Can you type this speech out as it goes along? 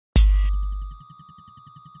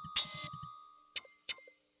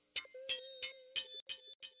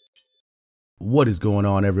What is going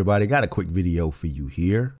on, everybody? Got a quick video for you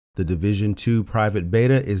here. The Division 2 private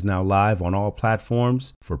beta is now live on all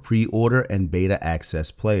platforms for pre-order and beta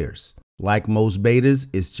access players. Like most betas,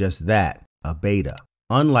 it's just that, a beta.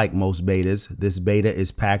 Unlike most betas, this beta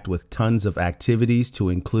is packed with tons of activities to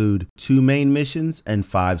include 2 main missions and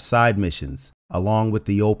 5 side missions. Along with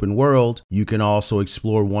the open world, you can also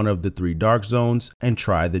explore one of the 3 dark zones and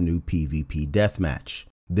try the new PvP deathmatch.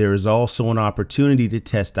 There is also an opportunity to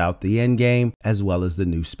test out the endgame as well as the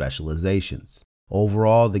new specializations.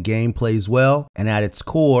 Overall, the game plays well, and at its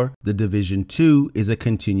core, the Division 2 is a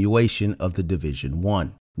continuation of the Division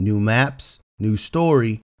 1. New maps, new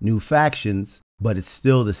story, new factions, but it's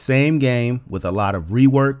still the same game with a lot of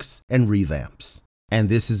reworks and revamps. And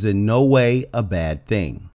this is in no way a bad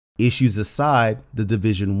thing. Issues aside, the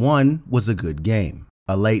Division 1 was a good game.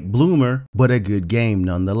 A late bloomer, but a good game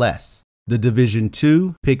nonetheless. The Division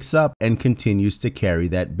 2 picks up and continues to carry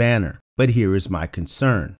that banner. But here is my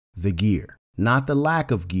concern: the gear. Not the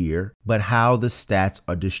lack of gear, but how the stats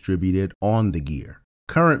are distributed on the gear.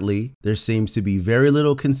 Currently, there seems to be very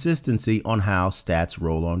little consistency on how stats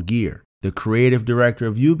roll on gear. The creative director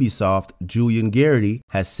of Ubisoft, Julian Garrity,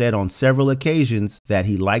 has said on several occasions that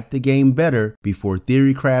he liked the game better before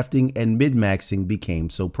theory crafting and min-maxing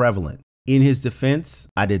became so prevalent. In his defense,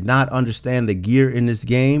 I did not understand the gear in this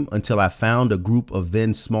game until I found a group of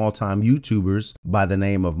then small-time YouTubers by the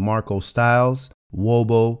name of Marco Styles,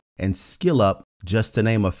 Wobo, and SkillUp, just to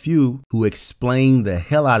name a few, who explained the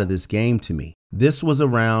hell out of this game to me. This was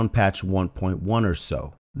around patch 1.1 or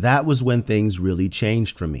so. That was when things really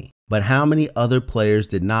changed for me. But how many other players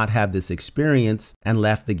did not have this experience and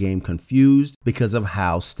left the game confused because of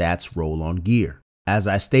how stats roll on gear? As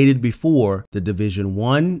I stated before, the Division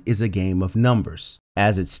 1 is a game of numbers.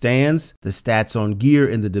 As it stands, the stats on gear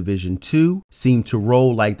in the Division 2 seem to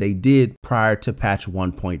roll like they did prior to patch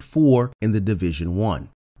 1.4 in the Division 1.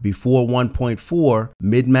 Before 1.4,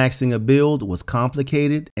 min-maxing a build was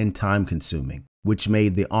complicated and time-consuming, which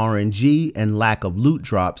made the RNG and lack of loot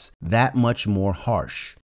drops that much more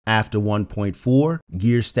harsh. After 1.4,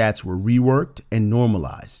 gear stats were reworked and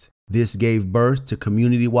normalized. This gave birth to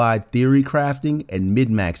community-wide theory crafting and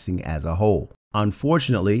min-maxing as a whole.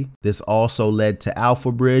 Unfortunately, this also led to Alpha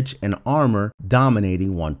Bridge and Armor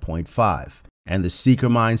dominating 1.5, and the Seeker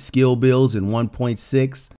Mine skill builds in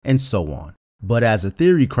 1.6, and so on. But as a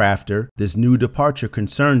theory crafter, this new departure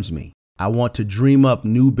concerns me. I want to dream up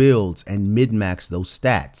new builds and min-max those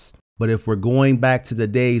stats. But if we're going back to the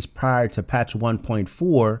days prior to patch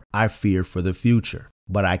 1.4, I fear for the future.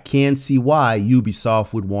 But I can see why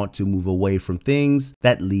Ubisoft would want to move away from things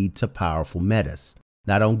that lead to powerful metas.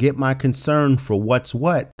 Now, don't get my concern for what's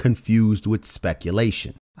what confused with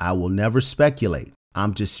speculation. I will never speculate.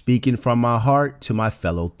 I'm just speaking from my heart to my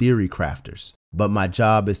fellow theory crafters. But my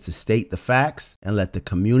job is to state the facts and let the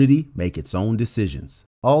community make its own decisions.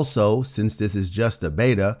 Also, since this is just a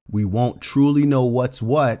beta, we won't truly know what's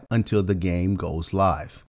what until the game goes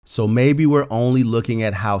live. So maybe we're only looking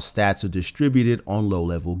at how stats are distributed on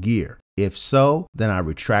low-level gear. If so, then I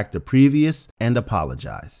retract the previous and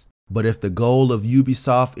apologize. But if the goal of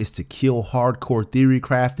Ubisoft is to kill hardcore theory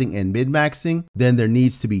crafting and min-maxing, then there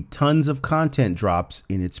needs to be tons of content drops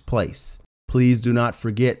in its place. Please do not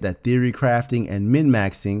forget that theory crafting and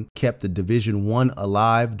min-maxing kept the Division 1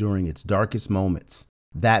 alive during its darkest moments.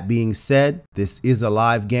 That being said, this is a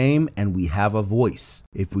live game and we have a voice.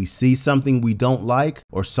 If we see something we don't like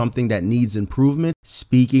or something that needs improvement,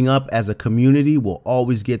 speaking up as a community will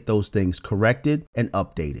always get those things corrected and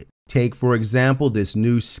updated. Take, for example, this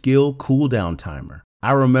new skill cooldown timer.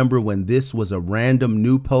 I remember when this was a random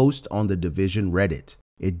new post on the Division Reddit.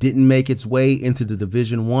 It didn't make its way into the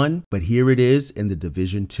Division 1, but here it is in the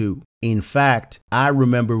Division 2. In fact, I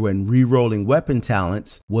remember when rerolling weapon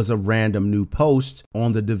talents was a random new post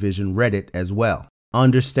on the Division Reddit as well.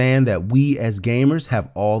 Understand that we as gamers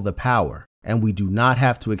have all the power, and we do not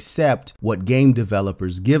have to accept what game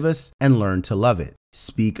developers give us and learn to love it.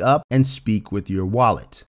 Speak up and speak with your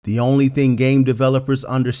wallet. The only thing game developers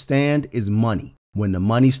understand is money. When the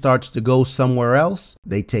money starts to go somewhere else,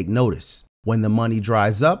 they take notice. When the money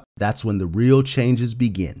dries up, that's when the real changes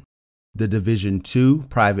begin. The Division 2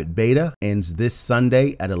 private beta ends this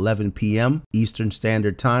Sunday at 11 p.m. Eastern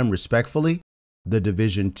Standard Time, respectfully. The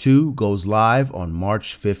Division 2 goes live on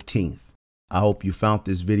March 15th. I hope you found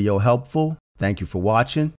this video helpful. Thank you for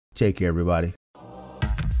watching. Take care, everybody.